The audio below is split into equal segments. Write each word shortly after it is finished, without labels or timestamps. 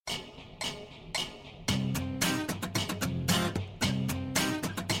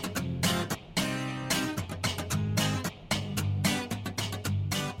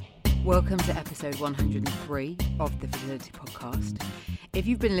Welcome to episode 103 of the Fertility Podcast. If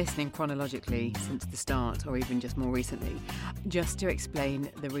you've been listening chronologically since the start, or even just more recently, just to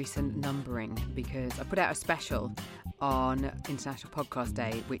explain the recent numbering, because I put out a special on International Podcast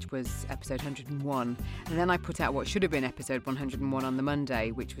Day, which was episode 101, and then I put out what should have been episode 101 on the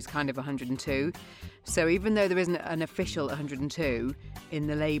Monday, which was kind of 102. So even though there isn't an official 102 in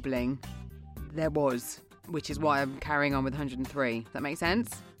the labelling, there was, which is why I'm carrying on with 103. Does that make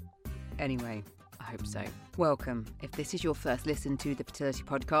sense? Anyway, I hope so. Welcome. If this is your first listen to the Fertility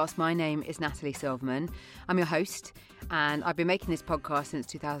Podcast, my name is Natalie Silverman. I'm your host, and I've been making this podcast since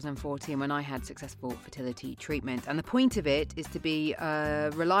 2014 when I had successful fertility treatment. And the point of it is to be a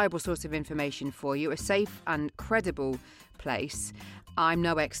reliable source of information for you, a safe and credible place. I'm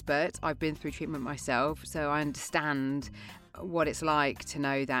no expert. I've been through treatment myself, so I understand what it's like to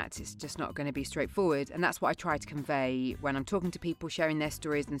know that it's just not going to be straightforward. And that's what I try to convey when I'm talking to people, sharing their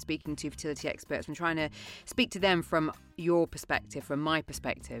stories and speaking to fertility experts. I'm trying to speak to them from your perspective, from my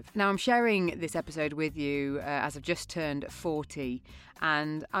perspective. Now, I'm sharing this episode with you as I've just turned 40.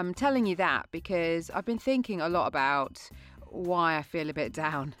 And I'm telling you that because I've been thinking a lot about why I feel a bit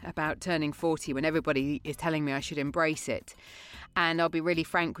down about turning 40 when everybody is telling me I should embrace it. And I'll be really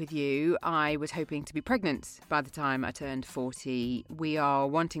frank with you, I was hoping to be pregnant by the time I turned 40. We are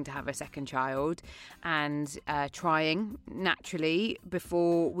wanting to have a second child and trying naturally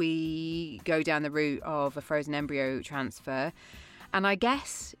before we go down the route of a frozen embryo transfer. And I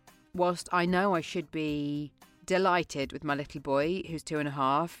guess whilst I know I should be delighted with my little boy who's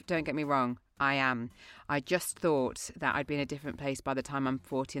 2.5, don't get me wrong, I am. I just thought that I'd be in a different place by the time I'm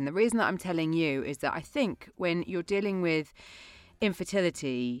 40. And the reason that I'm telling you is that I think when you're dealing with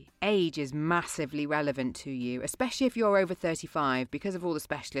infertility, age is massively relevant to you, especially if you're over 35, because of all the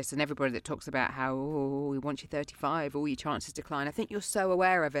specialists and everybody that talks about how, once you're 35, all your chances decline. I think you're so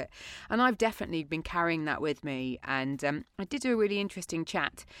aware of it. And I've definitely been carrying that with me. And I did do a really interesting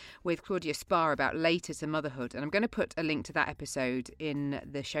chat with Claudia Spar about later to motherhood. And I'm going to put a link to that episode in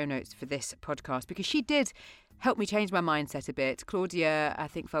the show notes for this podcast, because she did helped me change my mindset a bit. Claudia, I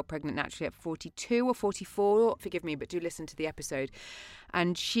think, fell pregnant naturally at 42 or 44. Forgive me, but do listen to the episode.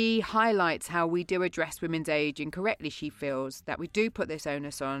 And she highlights how we do address women's age, and correctly she feels that we do put this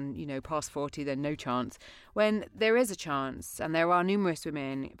onus on, past 40, then no chance, when there is a chance. And there are numerous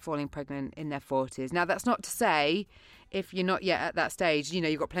women falling pregnant in their 40s. Now, that's not to say if you're not yet at that stage,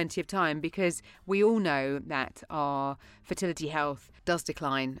 you've got plenty of time, because we all know that our fertility health does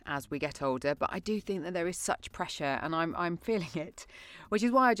decline as we get older. But I do think that there is such pressure, and I'm feeling it, which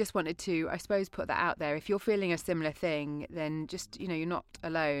is why I just wanted to, I suppose, put that out there. If you're feeling a similar thing, then just, you're not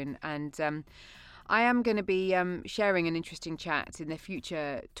alone. And I am going to be sharing an interesting chat in the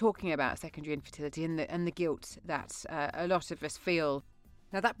future, talking about secondary infertility and the guilt that a lot of us feel.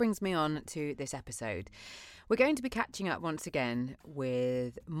 Now, that brings me on to this episode. We're going to be catching up once again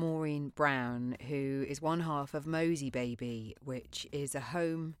with Maureen Brown, who is one half of Mosey Baby, which is a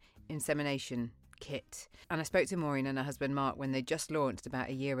home insemination kit. And I spoke to Maureen and her husband Mark when they just launched about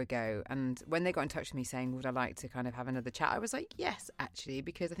a year ago. And when they got in touch with me saying, would I like to kind of have another chat? I was like, yes, actually,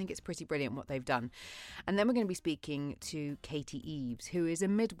 because I think it's pretty brilliant what they've done. And then we're going to be speaking to Katie Eves, who is a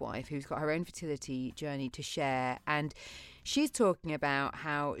midwife who's got her own fertility journey to share. And she's talking about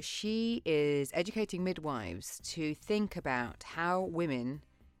how she is educating midwives to think about how women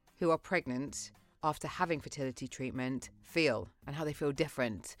who are pregnant after having fertility treatment feel and how they feel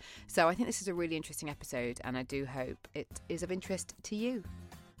different. So I think this is a really interesting episode, and I do hope it is of interest to you.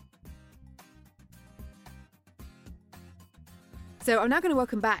 So I'm now going to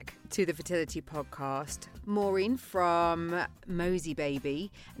welcome back to the Fertility Podcast Maureen from Mosey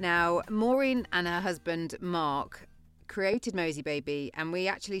Baby. Now, Maureen and her husband Mark created Mosey Baby, and we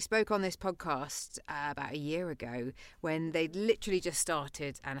actually spoke on this podcast about a year ago when they literally just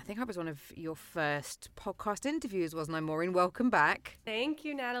started, and I think I was one of your first podcast interviews, wasn't I, Maureen? Welcome back. Thank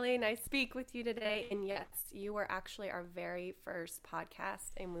you, Natalie. Nice to speak with you today. And yes, you were actually our very first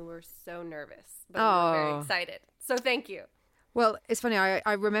podcast, and we were so nervous, but we were very excited. So thank you. Well, it's funny,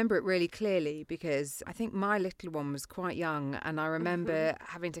 I remember it really clearly because I think my little one was quite young, and I remember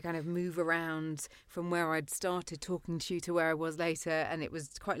having to kind of move around from where I'd started talking to you to where I was later, and it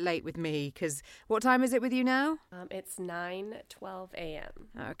was quite late with me because what time is it with you now? It's 9:12 a.m.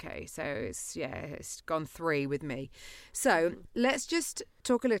 Okay, so it's gone 3 with me. So let's just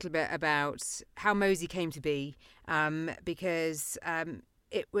talk a little bit about how Mosey came to be, because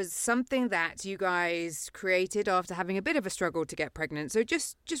it was something that you guys created after having a bit of a struggle to get pregnant. So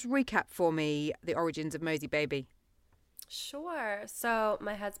just recap for me the origins of Mosey Baby. Sure. So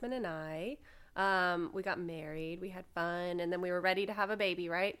my husband and I, we got married, we had fun, and then we were ready to have a baby,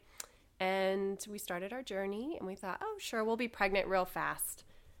 right? And we started our journey and we thought, oh, sure, we'll be pregnant real fast.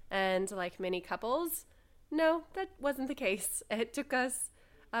 And like many couples, no, that wasn't the case. It took us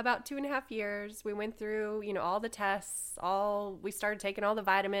about 2.5 years. We went through, all the tests, we started taking all the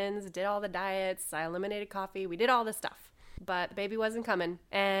vitamins, did all the diets. I eliminated coffee. We did all this stuff, but the baby wasn't coming.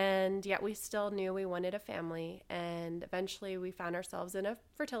 And yet we still knew we wanted a family. And eventually we found ourselves in a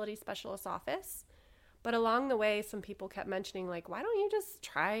fertility specialist office. But along the way, some people kept mentioning, like, why don't you just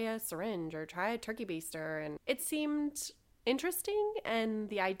try a syringe or try a turkey baster? And it seemed interesting, and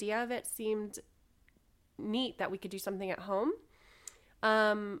the idea of it seemed neat that we could do something at home.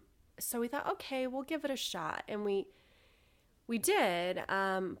 So we thought, okay, we'll give it a shot. And we did,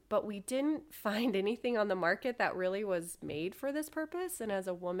 but we didn't find anything on the market that really was made for this purpose. And as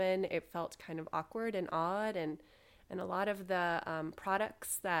a woman, it felt kind of awkward and odd, and a lot of the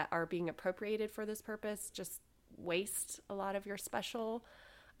products that are being appropriated for this purpose just waste a lot of your special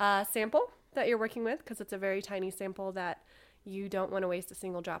sample that you're working with, because it's a very tiny sample that you don't want to waste a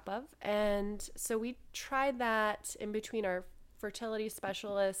single drop of. And so we tried that in between our fertility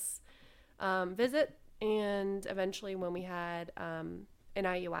specialist's visit and eventually when we had an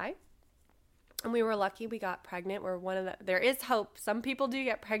IUI. And we were lucky we got pregnant. There is hope. Some people do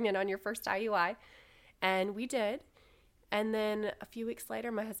get pregnant on your first IUI, and we did. And then a few weeks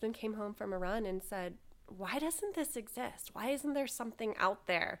later, my husband came home from a run and said, why doesn't this exist? Why isn't there something out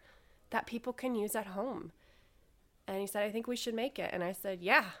there that people can use at home? And he said, I think we should make it. And I said,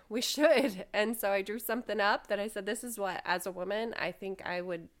 yeah, we should. And so I drew something up that I said, this is what, as a woman, I think I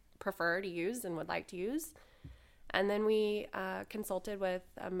would prefer to use and would like to use. And then we consulted with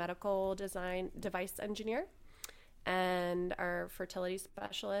a medical device engineer, and our fertility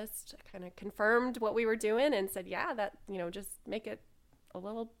specialist kind of confirmed what we were doing and said, yeah, that, just make it a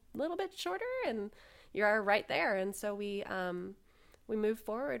little bit shorter and you're right there. And so we moved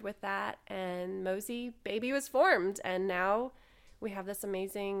forward with that, and Mosey baby was formed. And now we have this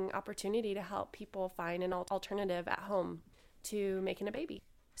amazing opportunity to help people find an alternative at home to making a baby.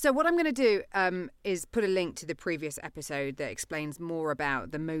 So what I'm going to do is put a link to the previous episode that explains more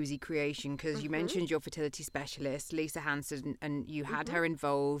about the Mosey creation, because you mentioned your fertility specialist, Lisa Hansen, and you had her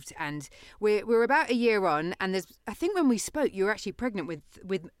involved. And we're about a year on, and I think when we spoke, you were actually pregnant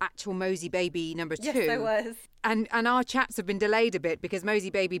with actual Mosey baby number 2. Yes, I was. And our chats have been delayed a bit because Mosey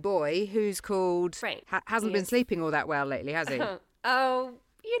baby boy, who's called Frank, hasn't been sleeping all that well lately, has he? Oh,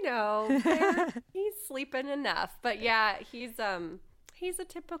 he's sleeping enough. But yeah, he's a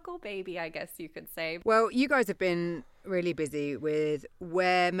typical baby, I guess you could say. Well, you guys have been really busy with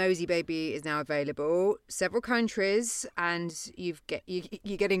where Mosey baby is now available, several countries, and you're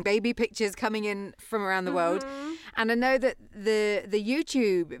getting baby pictures coming in from around the world. And I know that the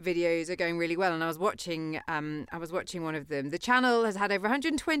YouTube videos are going really well, and I was watching one of them. The channel has had over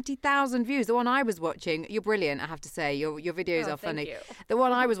 120,000 views. The one I was watching, you're brilliant, I have to say. Your videos are funny. You. The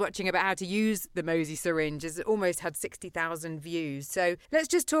one I was watching about how to use the Mosey syringe has almost had 60,000 views. So let's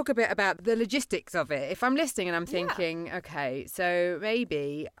just talk a bit about the logistics of it. If I'm listening and I'm thinking, okay, so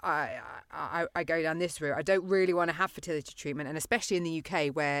maybe I go down this route. I don't really want to have fertility treatment, and especially in the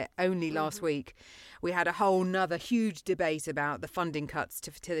UK, where only last week we had a whole nother huge debate about the funding cuts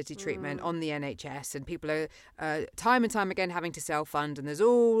to fertility treatment on the NHS, and people are time and time again having to self-fund, and there's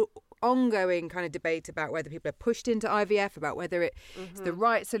all ongoing kind of debate about whether people are pushed into IVF, about whether it's the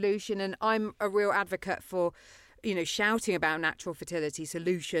right solution. And I'm a real advocate for shouting about natural fertility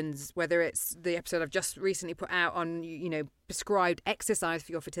solutions, whether it's the episode I've just recently put out on, prescribed exercise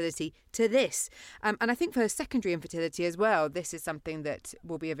for your fertility, to this. And I think for secondary infertility as well, this is something that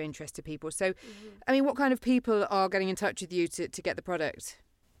will be of interest to people. So, I mean, what kind of people are getting in touch with you to get the product?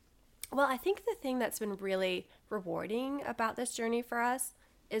 Well, I think the thing that's been really rewarding about this journey for us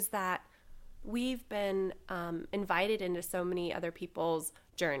is that we've been invited into so many other people's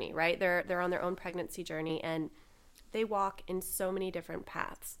journey, right? They're on their own pregnancy journey, and they walk in so many different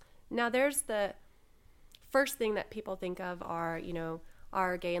paths. Now, there's the first thing that people think of are,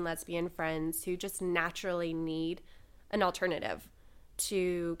 our gay and lesbian friends who just naturally need an alternative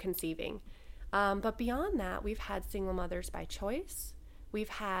to conceiving. But beyond that, we've had single mothers by choice. We've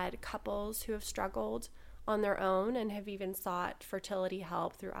had couples who have struggled on their own and have even sought fertility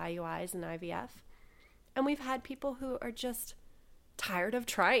help through IUIs and IVF. And we've had people who are just tired of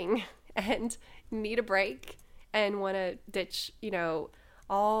trying and need a break and want to ditch,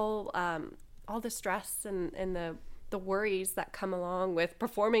 all the stress and the worries that come along with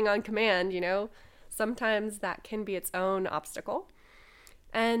performing on command. Sometimes that can be its own obstacle.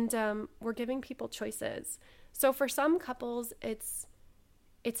 And we're giving people choices. So for some couples, it's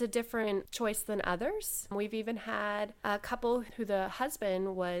a different choice than others. We've even had a couple who the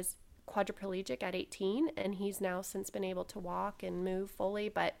husband was quadriplegic at 18, and he's now since been able to walk and move fully.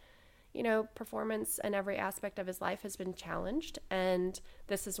 But, performance in every aspect of his life has been challenged. And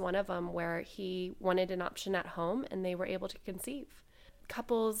this is one of them where he wanted an option at home and they were able to conceive.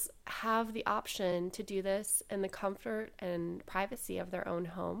 Couples have the option to do this in the comfort and privacy of their own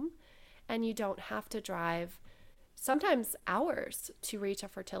home. And you don't have to drive sometimes hours to reach a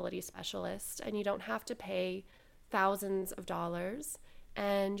fertility specialist, and you don't have to pay thousands of dollars,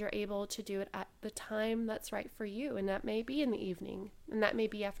 and you're able to do it at the time that's right for you. And that may be in the evening, and that may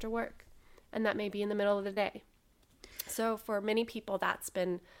be after work, and that may be in the middle of the day. So for many people, that's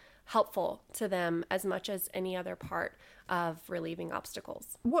been helpful to them as much as any other part of relieving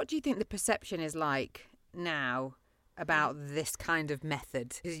obstacles. What do you think the perception is like now about this kind of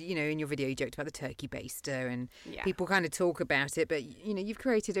method? Because, in your video you joked about the turkey baster and people kind of talk about it, but you've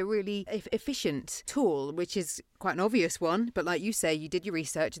created a really efficient tool, which is quite an obvious one, but like you say, you did your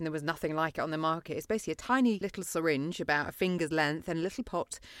research and there was nothing like it on the market. It's basically a tiny little syringe about a finger's length and a little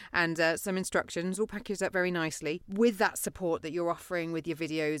pot and some instructions all packaged up very nicely. With that support that you're offering with your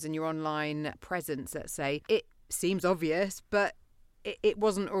videos and your online presence, let's say, it seems obvious, but it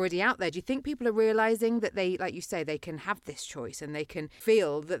wasn't already out there. Do you think people are realising that they, like you say, they can have this choice and they can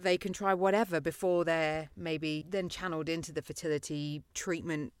feel that they can try whatever before they're maybe then channeled into the fertility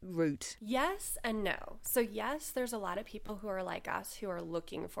treatment route? Yes and no. So yes, there's a lot of people who are like us who are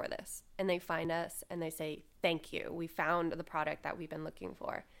looking for this, and they find us and they say, thank you, we found the product that we've been looking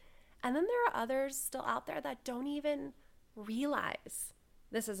for. And then there are others still out there that don't even realize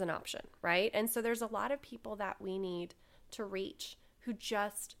this is an option, right? And so there's a lot of people that we need to reach who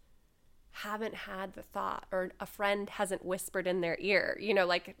just haven't had the thought, or a friend hasn't whispered in their ear,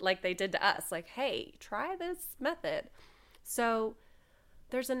 like they did to us, like, hey, try this method. So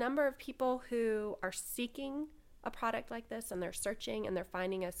there's a number of people who are seeking a product like this, and they're searching and they're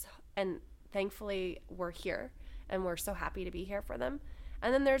finding us, and thankfully we're here and we're so happy to be here for them.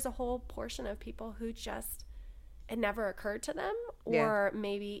 And then there's a whole portion of people who just, it never occurred to them, or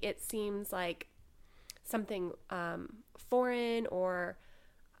maybe it seems like something foreign, or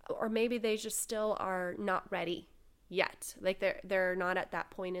maybe they just still are not ready yet. Like they're not at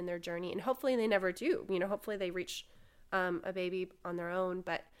that point in their journey, and hopefully they never do. Hopefully they reach a baby on their own.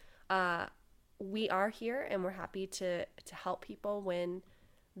 But we are here, and we're happy to help people when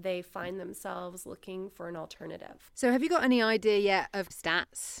they find themselves looking for an alternative. So have you got any idea yet of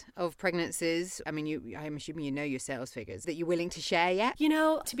stats of pregnancies? I mean, I'm assuming you know your sales figures that you're willing to share yet?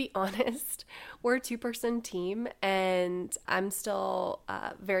 To be honest, we're a 2-person team, and I'm still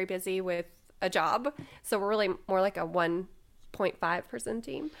very busy with a job. So we're really more like a 1.5-person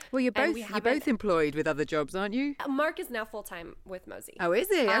team. Well, you're both employed with other jobs, aren't you? Mark is now full-time with Mosey. Oh, is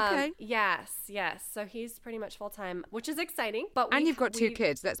he? Okay. Yes. So he's pretty much full-time, which is exciting. And you've got 2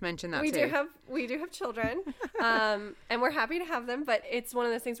 kids. Let's mention that we too. We do have children, and we're happy to have them. But it's one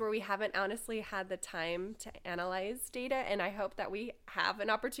of those things where we haven't honestly had the time to analyze data, and I hope that we have an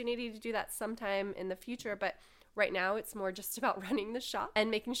opportunity to do that sometime in the future. But right now, it's more just about running the shop and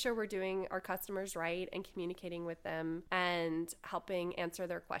making sure we're doing our customers right and communicating with them and helping answer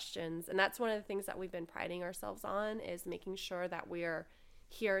their questions. And that's one of the things that we've been priding ourselves on, is making sure that we're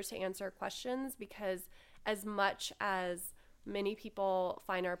here to answer questions, because as much as many people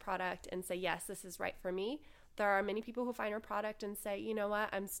find our product and say, yes, this is right for me, there are many people who find our product and say, you know what,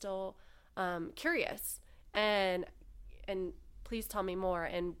 I'm still curious, and please tell me more.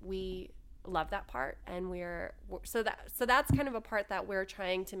 And we love that part, and so that's kind of a part that we're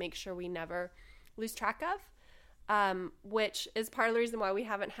trying to make sure we never lose track of, which is part of the reason why we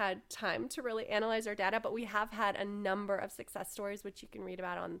haven't had time to really analyze our data. But we have had a number of success stories, which you can read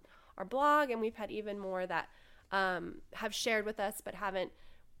about on our blog, and we've had even more that have shared with us but haven't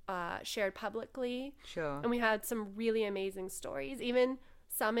shared publicly. Sure. And we had some really amazing stories, even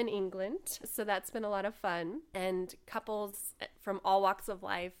some in England, so that's been a lot of fun, and couples from all walks of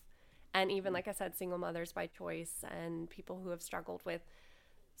life. And even, like I said, single mothers by choice, and people who have struggled with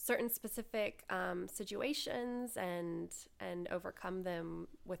certain specific situations and overcome them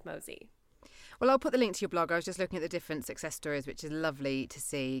with Mosey. Well, I'll put the link to your blog. I was just looking at the different success stories, which is lovely to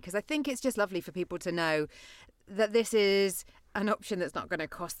see, because I think it's just lovely for people to know that this is an option that's not going to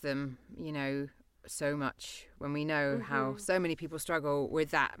cost them, so much, when we know how so many people struggle with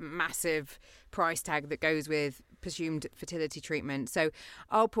that massive price tag that goes with presumed fertility treatment. So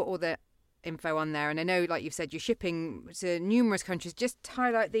I'll put all the info on there. And I know, like you've said, you're shipping to numerous countries. Just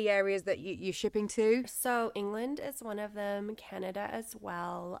highlight the areas that you're shipping to. So England is one of them, Canada as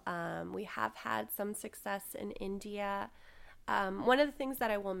well. We have had some success in India. One of the things that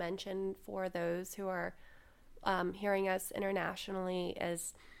I will mention for those who are hearing us internationally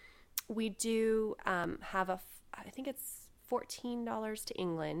is We do have I think it's $14 to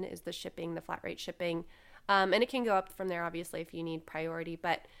England is the shipping, the flat rate shipping. And it can go up from there, obviously, if you need priority.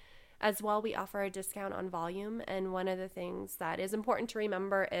 But as well, we offer a discount on volume. And one of the things that is important to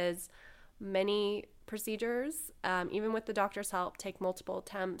remember is many procedures, even with the doctor's help, take multiple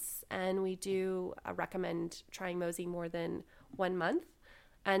attempts. And we do recommend trying Mosey more than 1 month.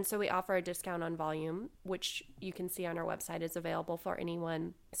 And so we offer a discount on volume, which you can see on our website is available for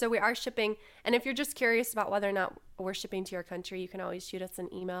anyone. So we are shipping. And if you're just curious about whether or not we're shipping to your country, you can always shoot us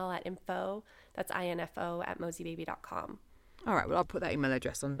an email at info, that's info, @moseybaby.com. All right, well, I'll put that email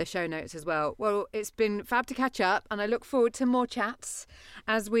address on the show notes as well. Well, it's been fab to catch up, and I look forward to more chats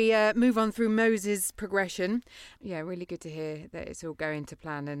as we move on through Mose's progression. Yeah, really good to hear that it's all going to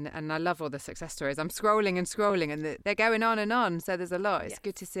plan, and I love all the success stories. I'm scrolling and they're going on, so there's a lot. It's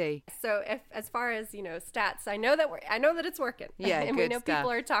good to see. So if, as far as, stats, I know that it's working. Yeah, and good we know stuff.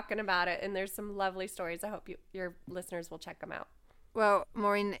 People are talking about it, and there's some lovely stories. I hope your listeners will check them out. Well,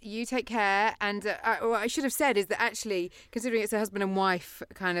 Maureen, you take care. And what I should have said is that actually, considering it's a husband and wife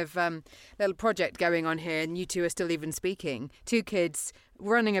kind of little project going on here, and you two are still even speaking, 2 kids,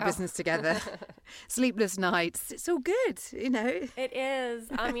 running a business together, sleepless nights, it's all good, It is.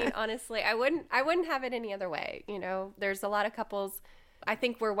 I mean, honestly, I wouldn't have it any other way. There's a lot of couples. I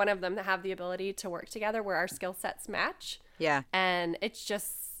think we're one of them that have the ability to work together where our skill sets match. Yeah. And it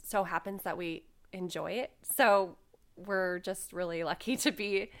just so happens that we enjoy it. So we're just really lucky to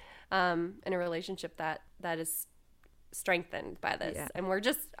be in a relationship that is strengthened by this. Yeah. And we're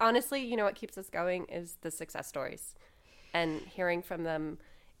just, honestly, what keeps us going is the success stories. And hearing from them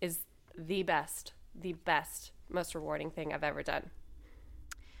is the best, most rewarding thing I've ever done.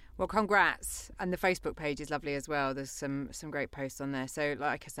 Well, congrats. And the Facebook page is lovely as well. There's some great posts on there. So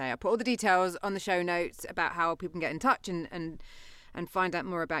like I say, I'll put all the details on the show notes about how people can get in touch and find out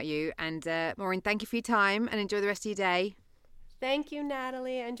more about you. And Maureen, thank you for your time and enjoy the rest of your day. Thank you,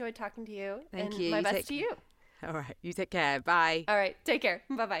 Natalie. I enjoyed talking to you. Thank you. My best to you. All right. You take care. Bye. All right. Take care.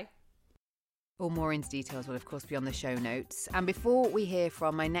 Bye-bye. All Maureen's details will, of course, be on the show notes. And before we hear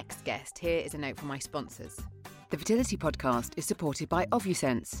from my next guest, here is a note from my sponsors. The Fertility Podcast is supported by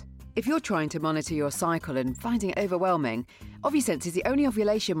OvuSense. If you're trying to monitor your cycle and finding it overwhelming, OvuSense is the only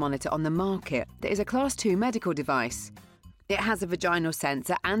ovulation monitor on the market that is a Class 2 medical device. It has a vaginal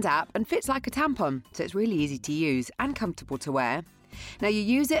sensor and app and fits like a tampon, so it's really easy to use and comfortable to wear. Now, you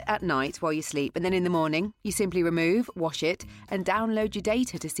use it at night while you sleep, and then in the morning, you simply remove, wash it, and download your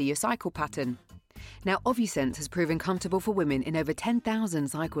data to see your cycle pattern. Now, OvuSense has proven comfortable for women in over 10,000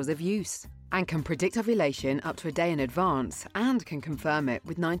 cycles of use and can predict ovulation up to a day in advance and can confirm it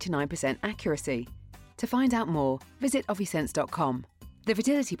with 99% accuracy. To find out more, visit ovusense.com. The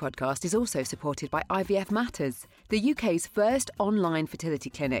Fertility Podcast is also supported by IVF Matters, the UK's first online fertility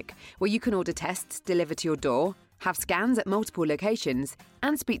clinic, where you can order tests delivered to your door, have scans at multiple locations,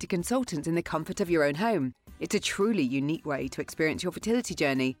 and speak to consultants in the comfort of your own home. It's a truly unique way to experience your fertility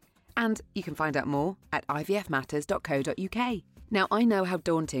journey. And you can find out more at ivfmatters.co.uk. Now, I know how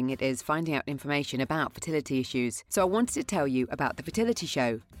daunting it is finding out information about fertility issues, so I wanted to tell you about The Fertility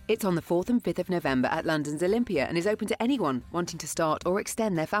Show. It's on the 4th and 5th of November at London's Olympia and is open to anyone wanting to start or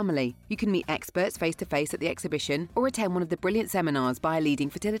extend their family. You can meet experts face-to-face at the exhibition or attend one of the brilliant seminars by a leading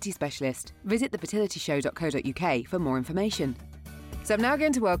fertility specialist. Visit thefertilityshow.co.uk for more information. So I'm now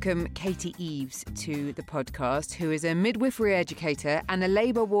going to welcome Katie Eaves to the podcast, who is a midwifery educator and a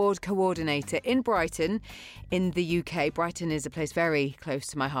labour ward coordinator in Brighton in the UK. Brighton is a place very close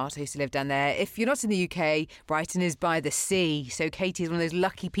to my heart. I used to live down there. If you're not in the UK, Brighton is by the sea. So Katie is one of those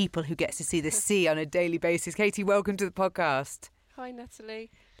lucky people who gets to see the sea on a daily basis. Katie, welcome to the podcast. Hi, Natalie.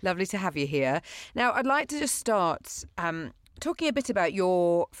 Lovely to have you here. Now, I'd like to just start talking a bit about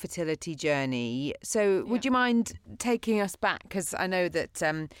your fertility journey. So would you mind taking us back? Because I know that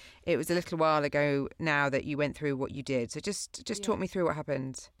it was a little while ago now that you went through what you did. So just talk me through what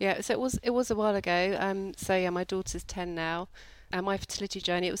happened. Yeah, so it was a while ago. My daughter's 10 now. And my fertility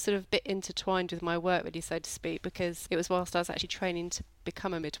journey, it was sort of a bit intertwined with my work, really, so to speak, because it was whilst I was actually training to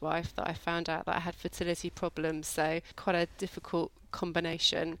become a midwife that I found out that I had fertility problems. So quite a difficult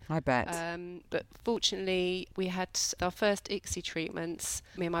combination. I bet. But fortunately, we had our first ICSI treatments.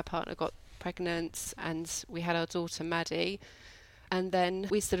 Me and my partner got pregnant and we had our daughter, Maddie. And then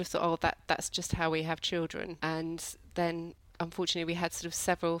we sort of thought, that's just how we have children. And then unfortunately, we had sort of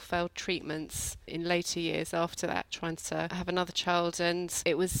several failed treatments in later years after that, trying to have another child. And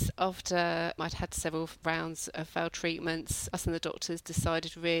it was after I'd had several rounds of failed treatments, us and the doctors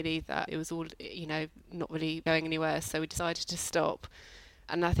decided really that it was all, not really going anywhere. So we decided to stop.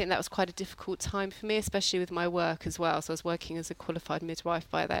 And I think that was quite a difficult time for me, especially with my work as well. So I was working as a qualified midwife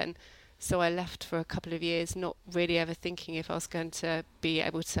by then. So I left for a couple of years, not really ever thinking if I was going to be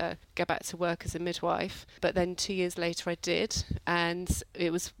able to go back to work as a midwife. But then 2 years later I did. And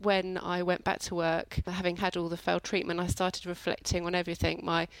it was when I went back to work, having had all the failed treatment, I started reflecting on everything,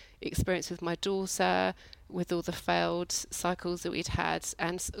 my experience with my daughter, with all the failed cycles that we'd had,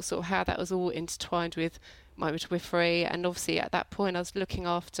 and sort of how that was all intertwined with my midwifery. And obviously at that point I was looking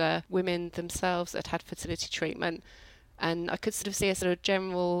after women themselves that had fertility treatment. And I could sort of see a sort of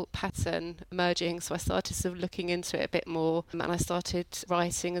general pattern emerging. So I started sort of looking into it a bit more, and I started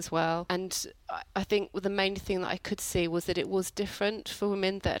writing as well. And I think the main thing that I could see was that it was different for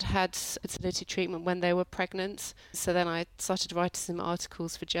women that had fertility treatment when they were pregnant. So then I started writing some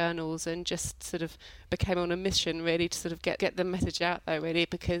articles for journals and just sort of became on a mission really to sort of get the message out there really,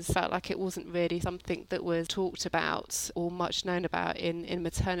 because I felt like it wasn't really something that was talked about or much known about in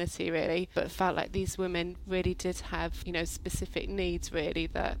maternity really, but felt like these women really did have, you know, specific needs really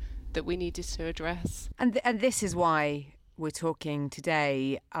that we needed to address. And this is why we're talking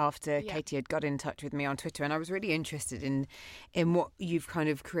today after Katie had got in touch with me on Twitter, and I was really interested in what you've kind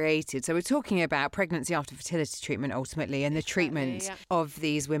of created. So we're talking about pregnancy after fertility treatment ultimately, and the treatment of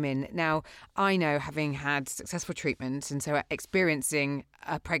these women. Now, I know, having had successful treatment and so experiencing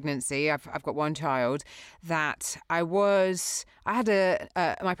a pregnancy, I've got one child, that my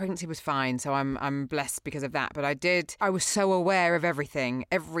pregnancy was fine, so I'm blessed because of that. But I was so aware of everything,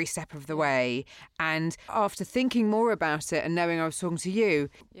 every step of the way. And after thinking more about it and knowing I was talking to you,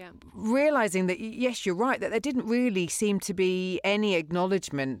 realising that, yes, you're right, that there didn't really seem to be any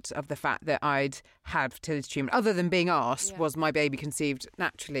acknowledgement of the fact that I'd had fertility treatment, other than being asked, was my baby conceived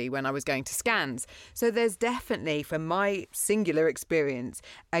naturally when I was going to scans? So there's definitely, from my singular experience,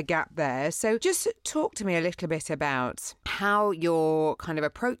 a gap there. So just talk to me a little bit about how you're kind of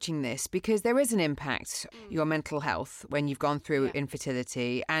approaching this, because there is an impact, your mental health, when you've gone through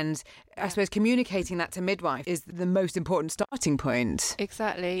infertility, and I suppose communicating that to midwife is the most important starting point.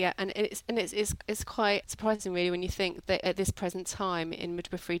 Exactly, yeah, and it's quite surprising really when you think that at this present time in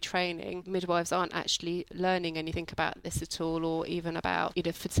midwifery training, midwives aren't actually learning anything about this at all, or even about, you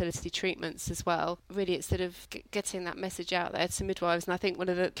know, fertility treatments as well. Really, it's sort of getting that message out there to midwives, and I think one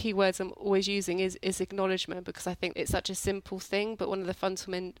of the key words I'm always using is acknowledgement, because I think it's such a simple thing, but one of the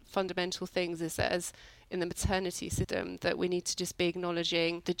fundamental things is that as in the maternity system, that we need to just be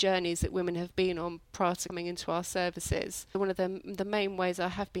acknowledging the journeys that women have been on prior to coming into our services. One of the main ways I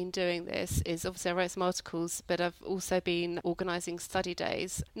have been doing this is, obviously I wrote some articles, but I've also been organising study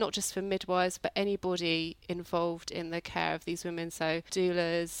days, not just for midwives, but anybody involved in the care of these women. So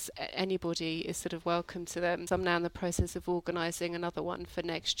doulas, anybody is sort of welcome to them. So I'm now in the process of organising another one for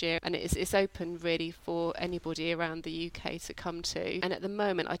next year, and it's open really for anybody around the UK to come to. And at the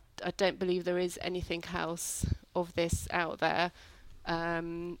moment, I don't believe there is anything else of this out there.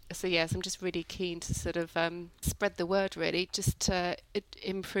 So yes, I'm just really keen to sort of spread the word really, just to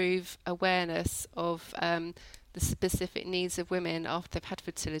improve awareness of the specific needs of women after they've had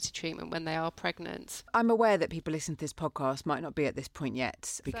fertility treatment when they are pregnant. I'm aware that people listening to this podcast might not be at this point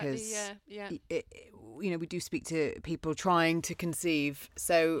yet, because we do speak to people trying to conceive.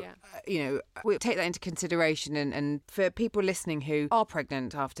 So, we'll take that into consideration. And for people listening who are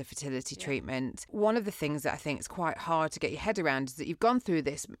pregnant after fertility treatment, one of the things that I think is quite hard to get your head around is that you've gone through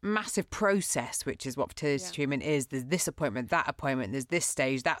this massive process, which is what fertility treatment is. There's this appointment, that appointment, there's this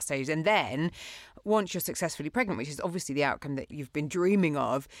stage, that stage. And then once you're successfully pregnant, which is obviously the outcome that you've been dreaming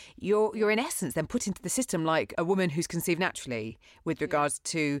of, you're in essence then put into the system like a woman who's conceived naturally, with regards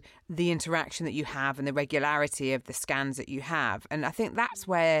to the interaction that you have and the regularity of the scans that you have. And I think that's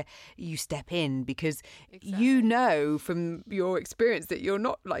where you step in, because you know from your experience that you're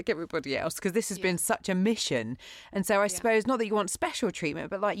not like everybody else, because this has been such a mission. And so I suppose not that you want special treatment,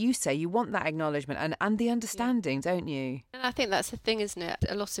 but like you say, you want that acknowledgement and the understanding, don't you? And I think that's the thing, isn't it?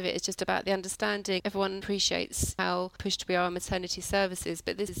 A lot of it is just about the understanding. Everyone appreciates how pushed we are on maternity services,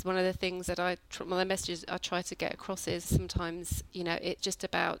 but this is one of the things that one of the messages I try to get across is sometimes, it's just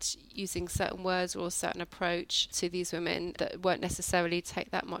about using certain words or a certain approach to these women that won't necessarily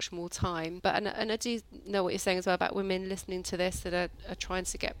take that much more time. But and I do know what you're saying as well about women listening to this that are trying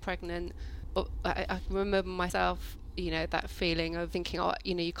to get pregnant. But I remember myself, that feeling of thinking,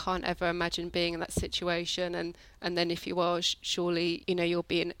 you can't ever imagine being in that situation, and then if you are, surely, you'll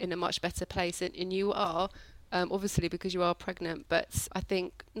be in a much better place, and you are, obviously because you are pregnant. But I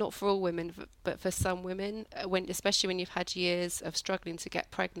think not for all women, but for some women, especially when you've had years of struggling to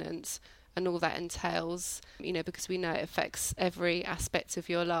get pregnant and all that entails, because we know it affects every aspect of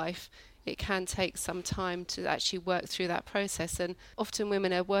your life, it can take some time to actually work through that process. And often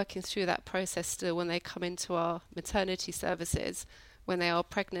women are working through that process still when they come into our maternity services. when they are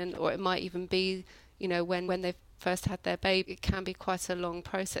pregnant, or it might even be, when they've first had their baby. It can be quite a long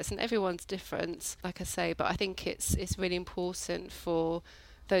process, and everyone's different, like I say, but I think it's really important for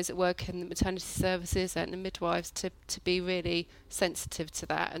those that work in the maternity services and the midwives to be really sensitive to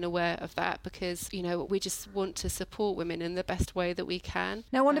that and aware of that, because we just want to support women in the best way that we can.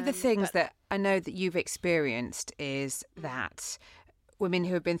 Now, one of the things that I know that you've experienced is that women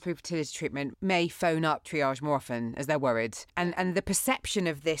who have been through fertility treatment may phone up triage more often as they're worried. And the perception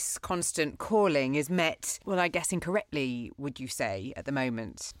of this constant calling is met, well, I guess incorrectly, would you say, at the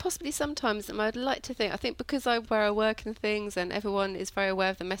moment? Possibly sometimes. And I'd like to think, I think because where I work and things, and everyone is very aware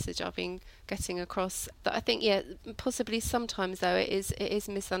of the message I've been getting across, that I think, possibly sometimes, though, it is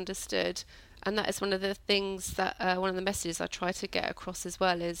misunderstood. And that is one of the things that, one of the messages I try to get across as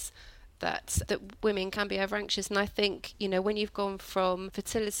well, is that women can be over anxious. And I think, when you've gone from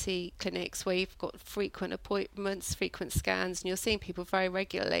fertility clinics where you've got frequent appointments, frequent scans, and you're seeing people very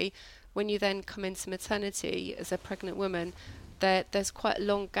regularly, when you then come into maternity as a pregnant woman, there's quite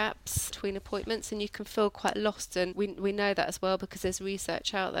long gaps between appointments, and you can feel quite lost. And we know that as well, because there's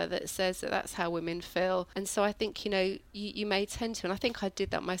research out there that says that that's how women feel. And so I think, you may tend to, and I think I did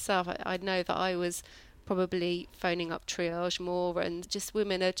that myself. I know that I was probably phoning up triage more, and just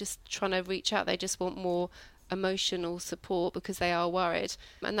women are just trying to reach out. They just want more emotional support because they are worried.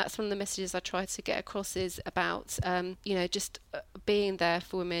 And that's one of the messages I try to get across, is about just being there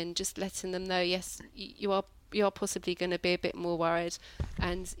for women, just letting them know, yes, you are possibly going to be a bit more worried,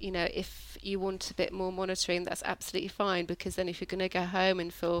 and if you want a bit more monitoring, that's absolutely fine, because then if you're going to go home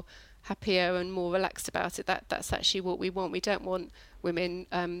and feel happier and more relaxed about it, that's actually what we want. We don't want women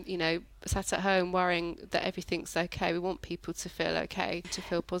sat at home worrying that everything's okay. We want people to feel okay, to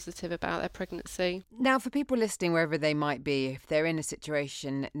feel positive about their pregnancy. Now, for people listening, wherever they might be, if they're in a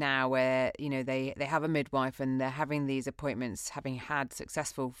situation now where they have a midwife and they're having these appointments, having had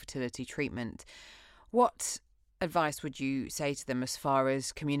successful fertility treatment, what advice would you say to them as far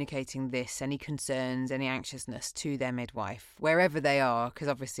as communicating this, any concerns, any anxiousness to their midwife, wherever they are? Because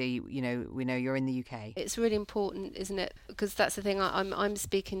obviously, we know you're in the UK. It's really important, isn't it? Because that's the thing. I'm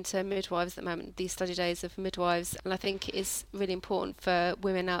speaking to midwives at the moment, these study days of midwives, and I think it is really important for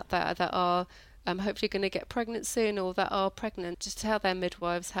women out there that are hopefully going to get pregnant soon, or that are pregnant, just to tell their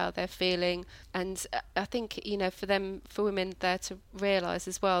midwives how they're feeling. And I think, for women there to realise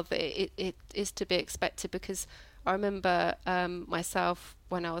as well that it is to be expected, because I remember myself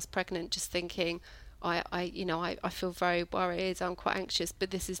when I was pregnant just thinking, I feel very worried, I'm quite anxious,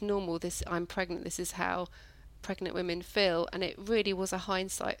 but this is normal, I'm pregnant, this is how pregnant women feel. And it really was a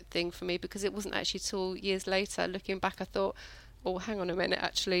hindsight thing for me, because it wasn't actually till years later, looking back, I thought, oh, hang on a minute,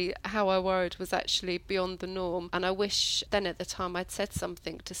 actually, how I worried was actually beyond the norm. And I wish then at the time I'd said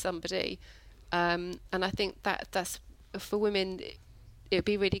something to somebody. And I think that's, for women, it would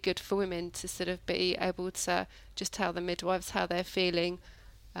be really good for women to sort of be able to just tell the midwives how they're feeling,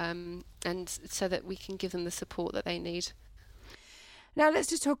 and so that we can give them the support that they need. Now, let's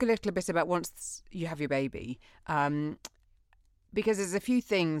just talk a little bit about once you have your baby, because there's a few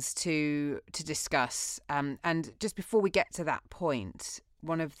things to discuss. And just before we get to that point,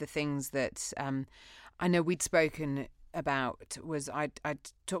 one of the things that I know we'd spoken about was I'd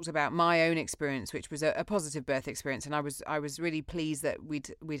talked about my own experience, which was a positive birth experience, and I was really pleased that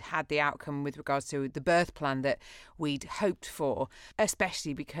we'd had the outcome with regards to the birth plan that we'd hoped for,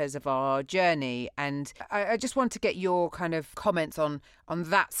 especially because of our journey. And I just want to get your kind of comments on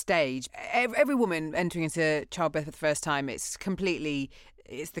that stage. Every woman entering into childbirth for the first time, it's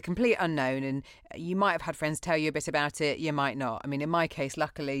the complete unknown, and you might have had friends tell you a bit about it, you might not. I mean, in my case,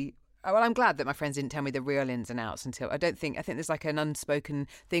 luckily, well, I'm glad that my friends didn't tell me the real ins and outs until I think there's like an unspoken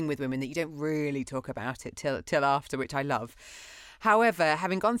thing with women that you don't really talk about it till after, which I love. However,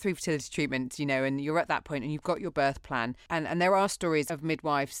 having gone through fertility treatment, and you're at that point and you've got your birth plan, and there are stories of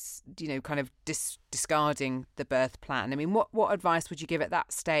midwives, kind of discarding the birth plan. I mean, what advice would you give at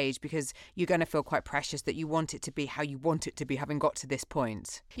that stage? Because you're going to feel quite precious that you want it to be how you want it to be, having got to this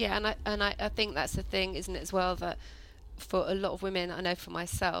point. Yeah, and I think that's the thing, isn't it, as well, that for a lot of women, I know for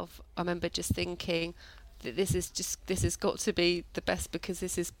myself, I remember just thinking that this has got to be the best, because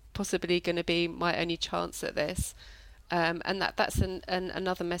this is possibly going to be my only chance at this. And that's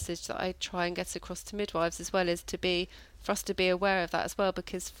another message that I try and get across to midwives as well, is for us to be aware of that as well,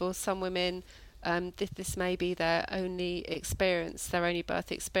 because for some women, this may be their only experience, their only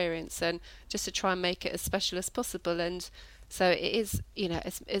birth experience, and just to try and make it as special as possible. And so it is,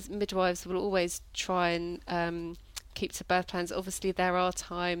 as midwives will always try and keep to birth plans. Obviously, there are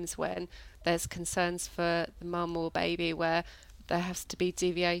times when there's concerns for the mum or baby where there has to be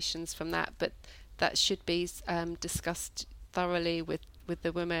deviations from that, but that should be discussed thoroughly with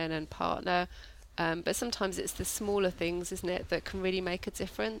the woman and partner. But sometimes it's the smaller things, isn't it, that can really make a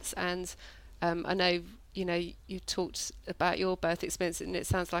difference. And I know, you talked about your birth experience, and it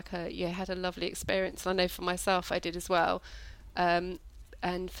sounds like you had a lovely experience. I know for myself I did as well. And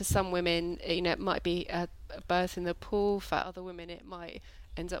for some women, it might be a birth in the pool. For other women, it might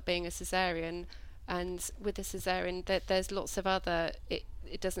end up being a cesarean. And with a cesarean, there's lots of other.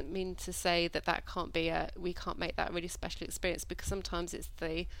 It doesn't mean to say that can't be we can't make that a really special experience, because sometimes it's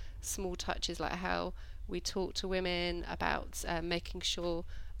the small touches, like how we talk to women about making sure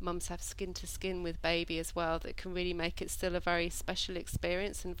mums have skin to skin with baby as well, that can really make it still a very special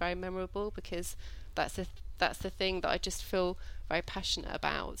experience and very memorable. Because that's the thing that I just feel very passionate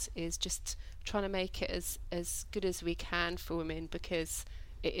about, is just trying to make it as good as we can for women, because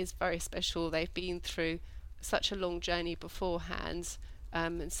it is very special. They've been through such a long journey beforehand,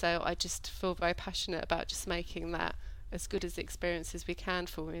 and so I just feel very passionate about just making that as good as the experience as we can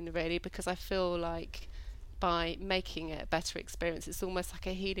for women, really, because I feel like by making it a better experience, it's almost like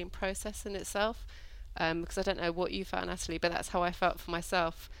a healing process in itself. Because I don't know what you found, Natalie, but that's how I felt for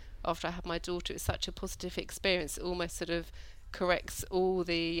myself after I had my daughter. It was such a positive experience. It almost sort of corrects all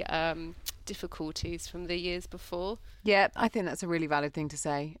the difficulties from the years before. Yeah, I think that's a really valid thing to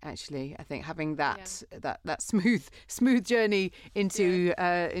say, actually. I think having that smooth journey into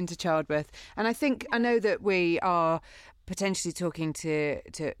childbirth. And I know that we are potentially talking to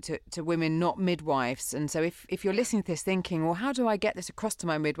women, not midwives. And so if you're listening to this thinking, well, how do I get this across to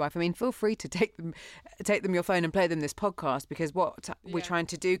my midwife? I mean, feel free to take them your phone and play them this podcast, because what we're trying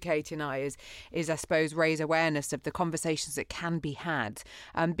to do, Katie and I, is I suppose raise awareness of the conversations that can be had,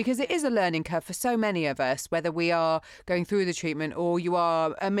 because it is a learning curve for so many of us, whether we are going through the treatment or you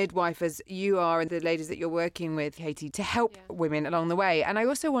are a midwife, as you are, and the ladies that you're working with, Katie, to help women along the way. And I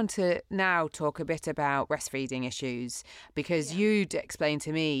also want to now talk a bit about breastfeeding issues, because you'd explained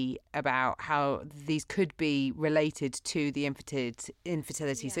to me about how these could be related to the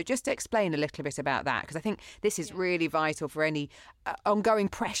infertility. So just to explain a little bit about that, because I think this is really vital for any ongoing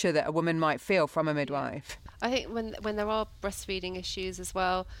pressure that a woman might feel from a midwife. I think when there are breastfeeding issues as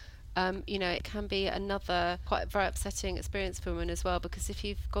well, it can be another quite very upsetting experience for women as well, because if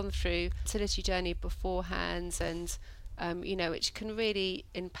you've gone through fertility journey beforehand, and which can really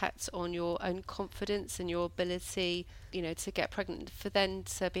impact on your own confidence and your ability, to get pregnant. For then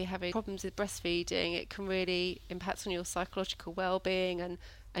to be having problems with breastfeeding, it can really impact on your psychological well-being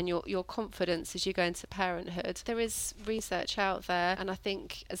and your confidence as you go into parenthood. There is research out there, and I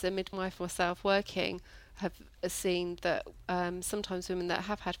think as a midwife myself working, have seen that sometimes women that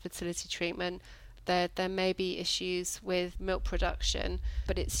have had fertility treatment, there may be issues with milk production,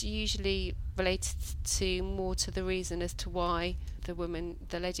 but it's usually related to more to the reason as to why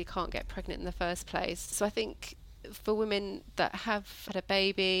the lady can't get pregnant in the first place. So I think for women that have had a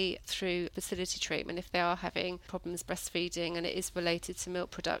baby through fertility treatment, if they are having problems breastfeeding and it is related to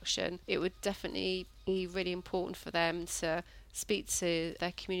milk production, it would definitely be really important for them to speak to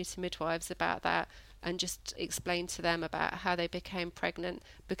their community midwives about that, and just explain to them about how they became pregnant,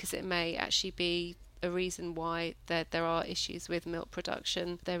 because it may actually be a reason why there are issues with milk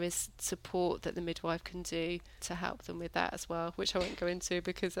production. There is support that the midwife can do to help them with that as well, which I won't go into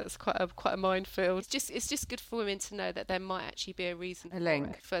because that's quite a minefield. It's just good for women to know that there might actually be a reason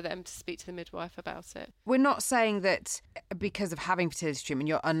for them to speak to the midwife about it. We're not saying that because of having fertility treatment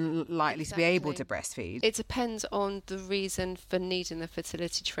you're unlikely to be able to breastfeed. It depends on the reason for needing the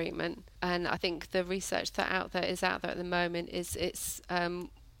fertility treatment, and I think the research that is out there at the moment is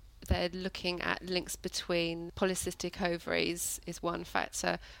they're looking at links between polycystic ovaries is one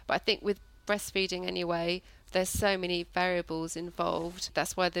factor, but I think with breastfeeding anyway, there's so many variables involved.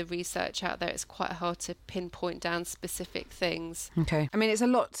 That's why the research out there, it's quite hard to pinpoint down specific things. Okay. I mean, it's a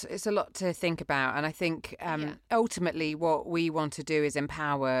lot to think about. And I think ultimately what we want to do is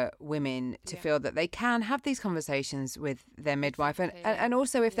empower women to feel that they can have these conversations with their midwife. And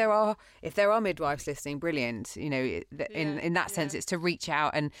also if there are midwives listening, brilliant. In that sense, it's to reach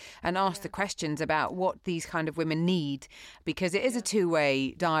out and ask the questions about what these kind of women need, because it is a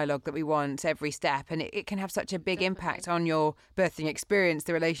two-way dialogue that we want every step. And it can have such a big impact on your birthing experience,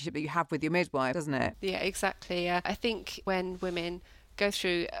 the relationship that you have with your midwife, doesn't it? Yeah, exactly. I think when women go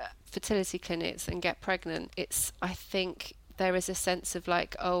through fertility clinics and get pregnant, I think there is a sense of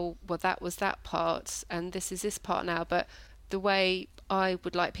like, oh, well, that was that part and this is this part now. But the way I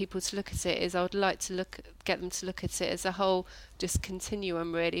would like people to look at it is I would like to get them to look at it as a whole, just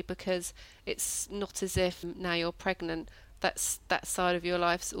continuum really, because it's not as if now you're pregnant, that side of your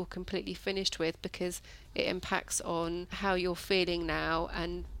life's all completely finished with, because it impacts on how you're feeling now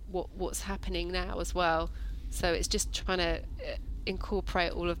and what's happening now as well. So it's just trying to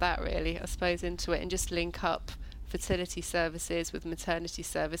incorporate all of that, really, I suppose, into it, and just link up fertility services with maternity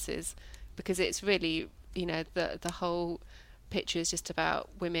services, because it's really, the whole picture is just about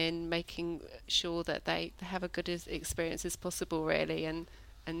women making sure that they have a good experience as possible, really, and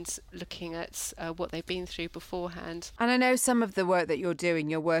looking at what they've been through beforehand. And I know some of the work that you're doing,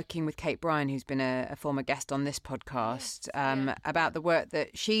 you're working with Kate Bryan, who's been a former guest on this podcast, about the work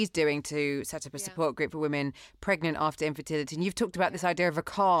that she's doing to set up a support group for women pregnant after infertility. And you've talked about this idea of a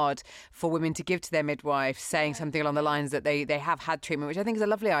card for women to give to their midwife, saying something along the lines that they have had treatment, which I think is a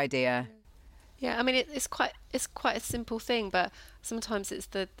lovely idea. Yeah, I mean, it's quite a simple thing, but sometimes it's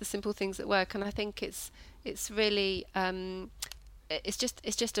the simple things that work. And I think it's really... It's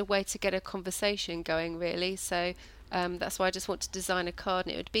just a way to get a conversation going, really. So that's why I just want to design a card,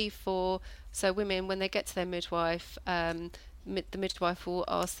 and it would be so women, when they get to their midwife, the midwife will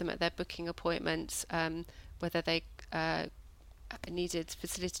ask them at their booking appointment whether they needed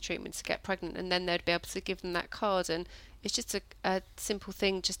fertility treatment to get pregnant, and then they'd be able to give them that card. And it's just a simple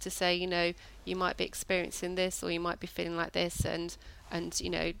thing, just to say, you might be experiencing this, or you might be feeling like this, and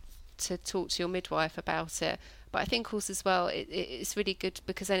to talk to your midwife about it. But I think also as well, it's really good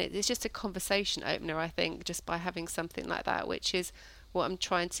because then it's just a conversation opener, I think, just by having something like that, which is what I'm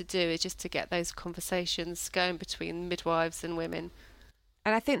trying to do, is just to get those conversations going between midwives and women.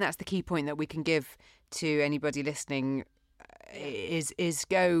 And I think that's the key point that we can give to anybody listening, is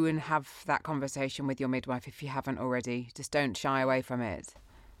go and have that conversation with your midwife if you haven't already. Just don't shy away from it.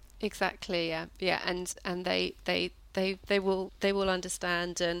 Exactly, yeah, and they will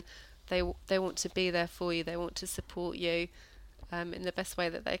understand, and they want to be there for you. They want to support you in the best way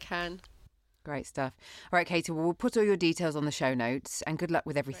that they can. Great stuff. All right, Katie, well, we'll put all your details on the show notes, and good luck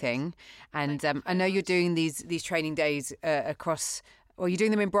with everything. Great. And I know you're doing these training days across, or you're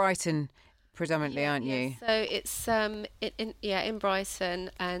doing them in Brighton predominantly, aren't you? So it's in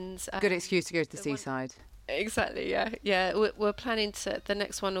Brighton, and good excuse to go to the seaside. Exactly, yeah. We're planning to. The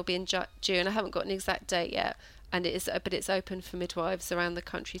next one will be in June. I haven't got an exact date yet. And but it's open for midwives around the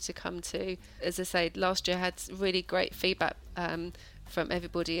country to come to. As I said, last year I had really great feedback from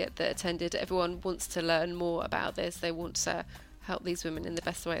everybody that attended. Everyone wants to learn more about this. They want to help these women in the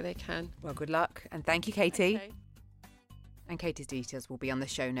best way they can. Well, good luck, and thank you, Katie. Okay. And Katie's details will be on the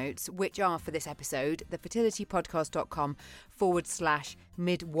show notes, which are, for this episode,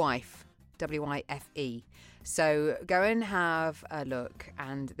 thefertilitypodcast.com/midwife, WIFE. So go and have a look,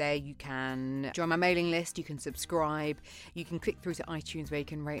 and there you can join my mailing list, you can subscribe, you can click through to iTunes where you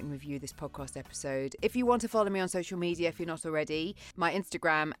can rate and review this podcast episode. If you want to follow me on social media, if you're not already, my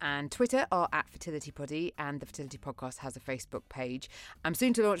Instagram and Twitter are @FertilityPoddy, and the Fertility Podcast has a Facebook page. I'm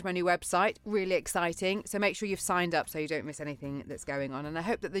soon to launch my new website, really exciting, so make sure you've signed up so you don't miss anything that's going on. And I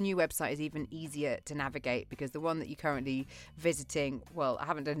hope that the new website is even easier to navigate, because the one that you're currently visiting, well, I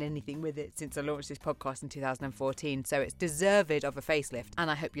haven't done anything with it since I launched this podcast in 2014, so it's deserved of a facelift, and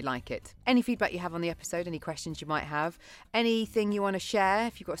I hope you like it. Any feedback you have on the episode, any questions you might have, anything you want to share,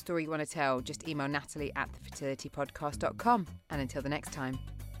 if you've got a story you want to tell, just email Natalie@thefertilitypodcast.com. And until the next time.